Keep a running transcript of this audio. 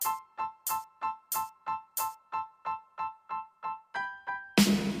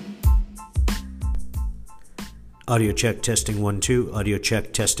Audio check, testing 1 2. Audio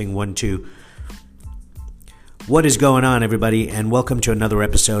check, testing 1 2. What is going on, everybody? And welcome to another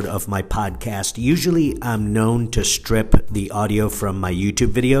episode of my podcast. Usually I'm known to strip the audio from my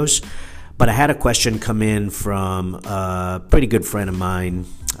YouTube videos, but I had a question come in from a pretty good friend of mine.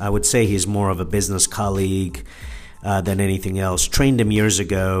 I would say he's more of a business colleague than anything else. Trained him years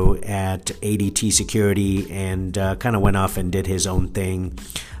ago at ADT Security and kind of went off and did his own thing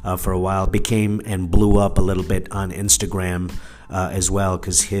for a while. Became and blew up a little bit on Instagram as well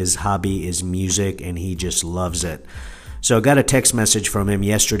because his hobby is music and he just loves it. So I got a text message from him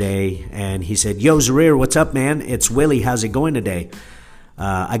yesterday and he said, "Yo, Zarir, what's up, man? It's Willie. How's it going today?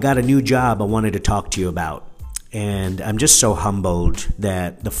 I got a new job I wanted to talk to you about." And I'm just so humbled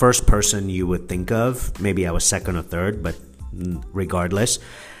that the first person you would think of, maybe I was second or third, but regardless,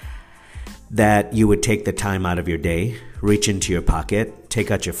 that you would take the time out of your day, reach into your pocket, take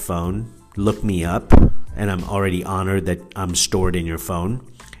out your phone, look me up, and I'm already honored that I'm stored in your phone,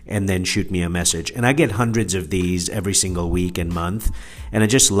 and then shoot me a message. And I get hundreds of these every single week and month, and I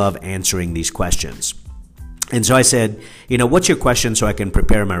just love answering these questions. And so I said, what's your question so I can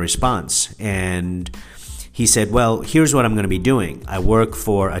prepare my response? And he said, well, here's what I'm going to be doing. I work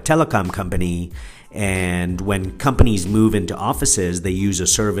for a telecom company, and when companies move into offices, they use a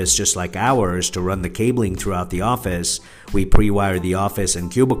service just like ours to run the cabling throughout the office. We pre-wire the office and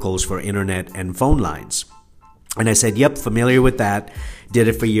cubicles for internet and phone lines. And I said, yep, familiar with that. Did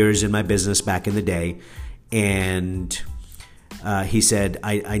it for years in my business back in the day. And he said,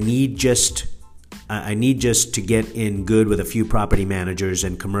 I need just to get in good with a few property managers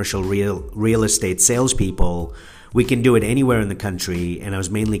and commercial real estate salespeople. We can do it anywhere in the country, and I was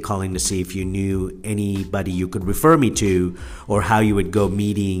mainly calling to see if you knew anybody you could refer me to, or how you would go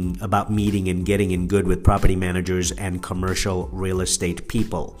meeting and getting in good with property managers and commercial real estate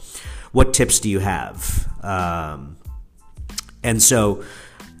people. What tips do you have? And so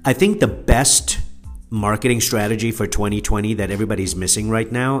I think the best marketing strategy for 2020 that everybody's missing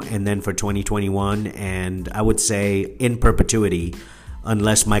right now, and then for 2021, and I would say in perpetuity,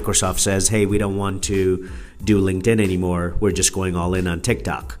 unless Microsoft says, hey, we don't want to do LinkedIn anymore, we're just going all in on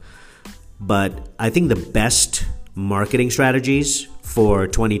TikTok. But I think the best marketing strategies for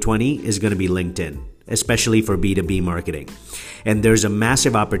 2020 is going to be LinkedIn, especially for B2B marketing. And there's a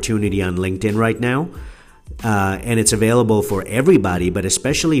massive opportunity on LinkedIn right now. And it's available for everybody, but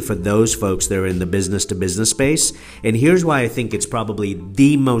especially for those folks that are in the business-to-business space. And here's why I think it's probably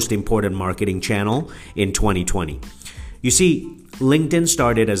the most important marketing channel in 2020. You see, LinkedIn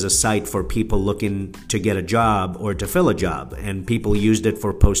started as a site for people looking to get a job or to fill a job, and people used it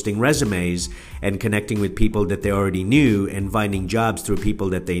for posting resumes and connecting with people that they already knew and finding jobs through people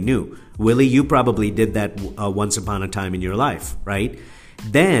that they knew. Willie, you probably did that once upon a time in your life, right?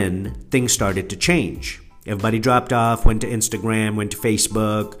 Then things started to change. Everybody dropped off, went to Instagram, went to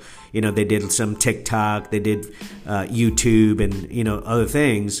Facebook, they did some TikTok, they did YouTube and, other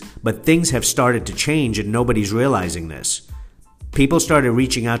things. But things have started to change and nobody's realizing this. People started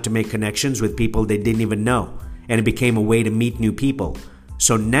reaching out to make connections with people they didn't even know. And it became a way to meet new people.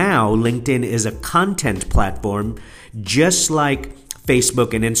 So now LinkedIn is a content platform just like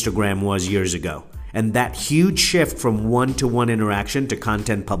Facebook and Instagram was years ago. And that huge shift from one-to-one interaction to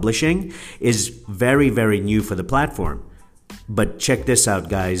content publishing is very, very new for the platform. But check this out,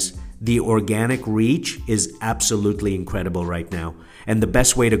 guys. The organic reach is absolutely incredible right now. And the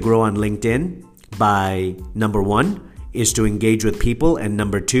best way to grow on LinkedIn by number 1 is to engage with people. And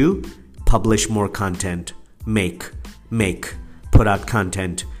number 2, publish more content. Make. Put out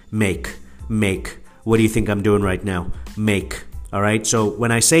content. Make. What do you think I'm doing right now? Make. All right. So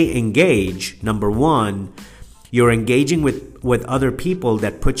when I say engage, number 1, you're engaging with other people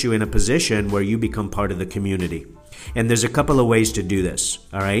that put you in a position where you become part of the community. And there's a couple of ways to do this.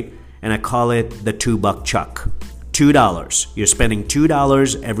 All right. And I call it the $2 chuck. $2. You're spending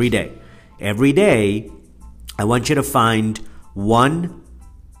 $2 every day. Every day, I want you to find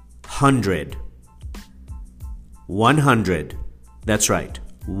 100. That's right.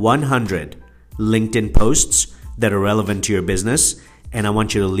 100 LinkedIn posts that are relevant to your business, and I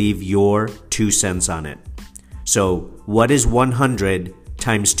want you to leave your 2 cents on it. So what is 100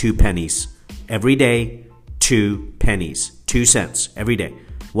 times 2 pennies? Every day, 2 pennies, 2 cents every day.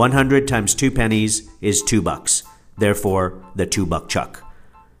 100 times 2 pennies is $2. Therefore, the $2 chuck.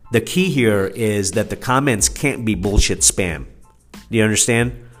 The key here is that the comments can't be bullshit spam. Do you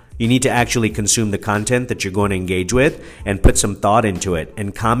understand? You need to actually consume the content that you're going to engage with and put some thought into it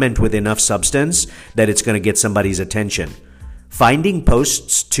and comment with enough substance that it's going to get somebody's attention. Finding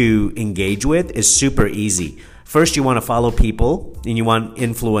posts to engage with is super easy. First, you want to follow people, and you want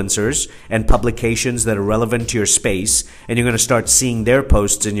influencers and publications that are relevant to your space, and you're going to start seeing their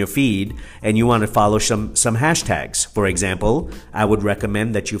posts in your feed, and you want to follow some hashtags. For example, I would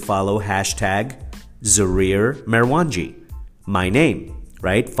recommend that you follow hashtag Zarir Merwanji, my name,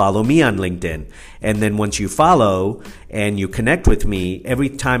 right? Follow me on LinkedIn. And then once you follow and you connect with me, every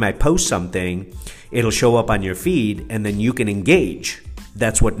time I post something, it'll show up on your feed, and then you can engage.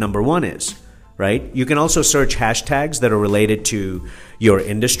 That's what number one is. Right? You can also search hashtags that are related to your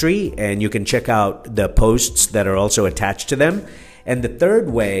industry, and you can check out the posts that are also attached to them. And the third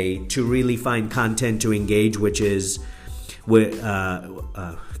way to really find content to engage, which is with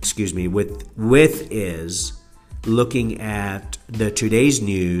is looking at the today's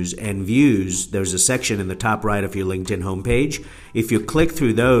news and views. There's a section in the top right of your LinkedIn homepage. If you click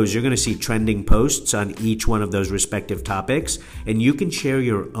through those, you're going to see trending posts on each one of those respective topics, and you can share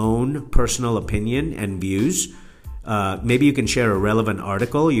your own personal opinion and views. Maybe you can share a relevant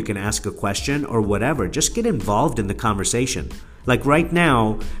article, you can ask a question or whatever. Just get involved in the conversation. Like right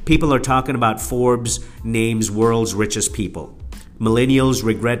now, people are talking about Forbes names world's richest people. Millennials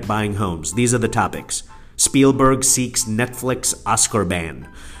regret buying homes. These are the topics. Spielberg seeks Netflix Oscar ban.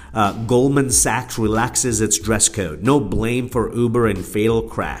 Goldman Sachs relaxes its dress code. No blame for Uber in fatal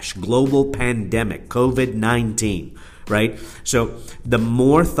crash. Global pandemic, COVID-19, right? So the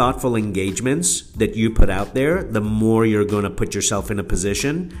more thoughtful engagements that you put out there, the more you're going to put yourself in a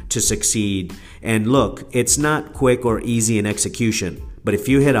position to succeed. And look, it's not quick or easy in execution, but if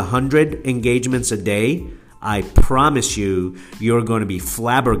you hit 100 engagements a day, I promise you, you're going to be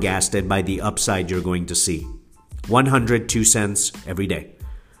flabbergasted by the upside you're going to see. 102 cents every day.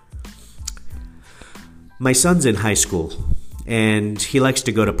 My son's in high school, and he likes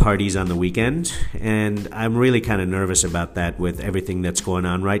to go to parties on the weekend, and I'm really kind of nervous about that with everything that's going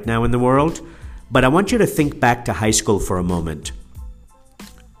on right now in the world. But I want you to think back to high school for a moment.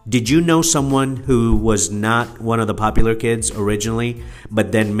 Did you know someone who was not one of the popular kids originally,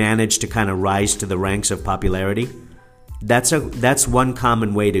 but then managed to kind of rise to the ranks of popularity? That's one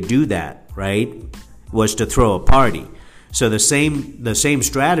common way to do that, right? Was to throw a party. So the same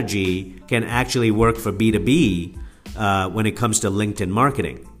strategy can actually work for B2B when it comes to LinkedIn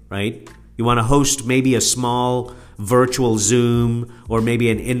marketing, right? You want to host maybe a small virtual Zoom or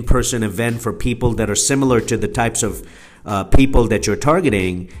maybe an in-person event for people that are similar to the types of people that you're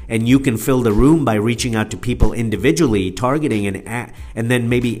targeting, and you can fill the room by reaching out to people individually, targeting and then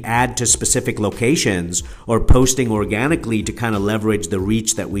maybe add to specific locations or posting organically to kind of leverage the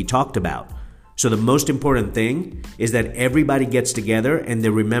reach that we talked about. So the most important thing is that everybody gets together and they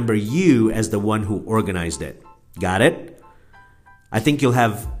remember you as the one who organized it. Got it? I think you'll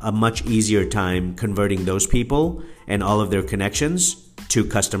have a much easier time converting those people and all of their connections to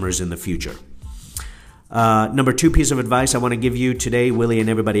customers in the future. Number two piece of advice I want to give you today, Willie and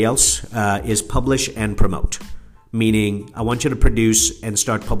everybody else, is publish and promote. Meaning, I want you to produce and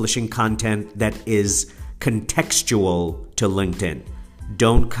start publishing content that is contextual to LinkedIn.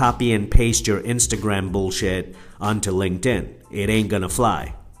 Don't copy and paste your Instagram bullshit onto LinkedIn. It ain't gonna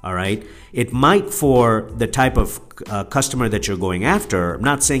fly, all right? It might for the type of customer that you're going after. I'm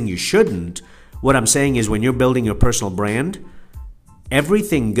not saying you shouldn't. What I'm saying is when you're building your personal brand,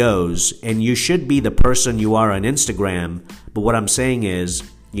 everything goes, and you should be the person you are on Instagram. But what I'm saying is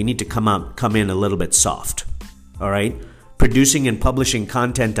you need to come in a little bit soft. All right? Producing and publishing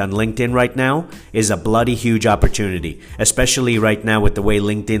content on LinkedIn right now is a bloody huge opportunity, especially right now with the way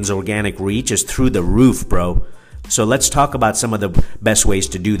LinkedIn's organic reach is through the roof, bro. So let's talk about some of the best ways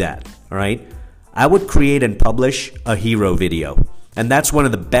to do that. All right? I would create and publish a hero video. And that's one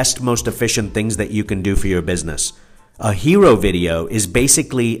of the best, most efficient things that you can do for your business. A hero video is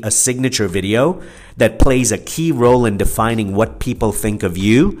basically a signature video that plays a key role in defining what people think of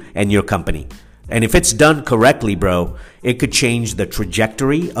you and your company. And if it's done correctly, bro, it could change the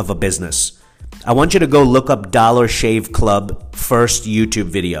trajectory of a business. I want you to go look up Dollar Shave Club first YouTube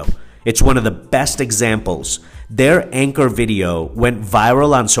video. It's one of the best examples. Their anchor video went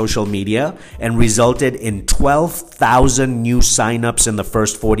viral on social media and resulted in 12,000 new signups in the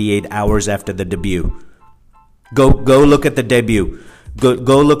first 48 hours after the debut. Go look at the debut.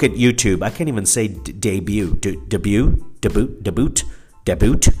 Go look at YouTube. I can't even say debut. Debut.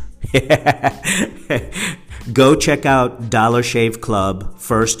 Go check out Dollar Shave Club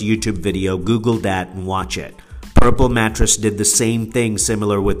first YouTube video. Google that and watch it. Purple Mattress did the same thing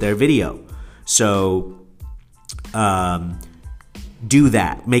similar with their video. So do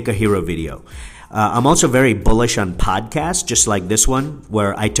that. Make a hero video. I'm also very bullish on podcasts, just like this one,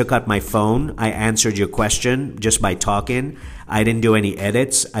 where I took out my phone. I answered your question just by talking. I didn't do any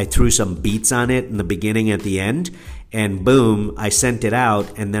edits. I threw some beats on it in the beginning and at the end. And boom, I sent it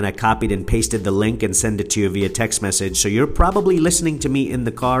out, and then I copied and pasted the link and sent it to you via text message. So you're probably listening to me in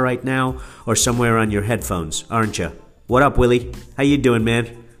the car right now or somewhere on your headphones, aren't you? What up, Willie? How you doing,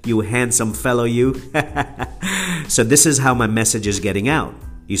 man? You handsome fellow, you. So this is how my message is getting out.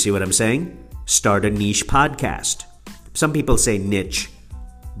 You see what I'm saying? Start a niche podcast. Some people say niche,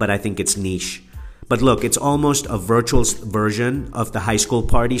 but I think it's niche. But look, it's almost a virtual version of the high school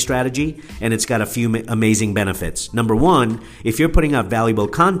party strategy, and it's got a few amazing benefits. Number one, if you're putting out valuable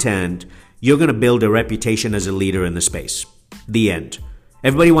content, you're going to build a reputation as a leader in the space. The end.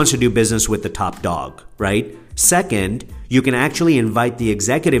 Everybody wants to do business with the top dog, right? Second, you can actually invite the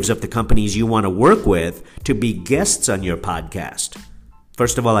executives of the companies you want to work with to be guests on your podcast.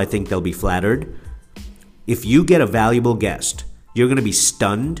 First of all, I think they'll be flattered. If you get a valuable guest, you're going to be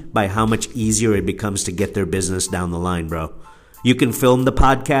stunned by how much easier it becomes to get their business down the line, bro. You can film the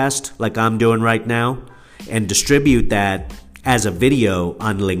podcast like I'm doing right now and distribute that as a video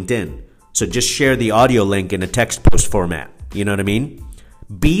on LinkedIn. So just share the audio link in a text post format. You know what I mean?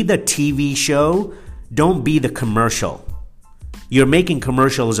 Be the TV show. Don't be the commercial. You're making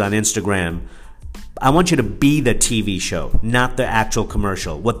commercials on Instagram. I want you to be the TV show, not the actual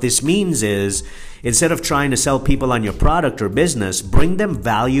commercial. What this means is, instead of trying to sell people on your product or business, bring them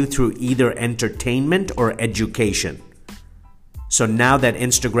value through either entertainment or education. So now that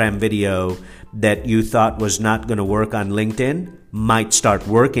Instagram video that you thought was not going to work on LinkedIn might start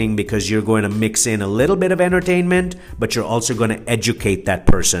working because you're going to mix in a little bit of entertainment, but you're also going to educate that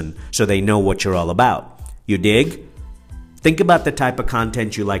person so they know what you're all about. You dig? Think about the type of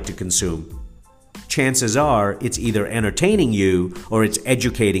content you like to consume. Chances are it's either entertaining you or it's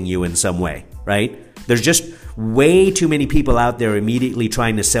educating you in some way, right? There's just way too many people out there immediately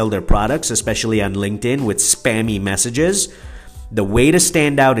trying to sell their products, especially on LinkedIn with spammy messages. The way to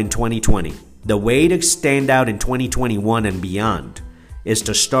stand out in 2020, the way to stand out in 2021 and beyond is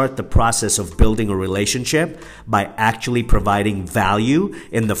to start the process of building a relationship by actually providing value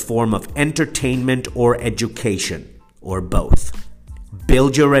in the form of entertainment or education or both.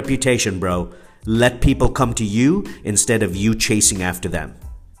 Build your reputation, bro. Let people come to you instead of you chasing after them.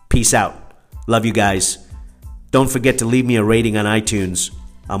 Peace out. Love you guys. Don't forget to leave me a rating on iTunes.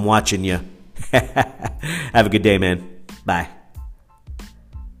 I'm watching you. Have a good day, man. Bye.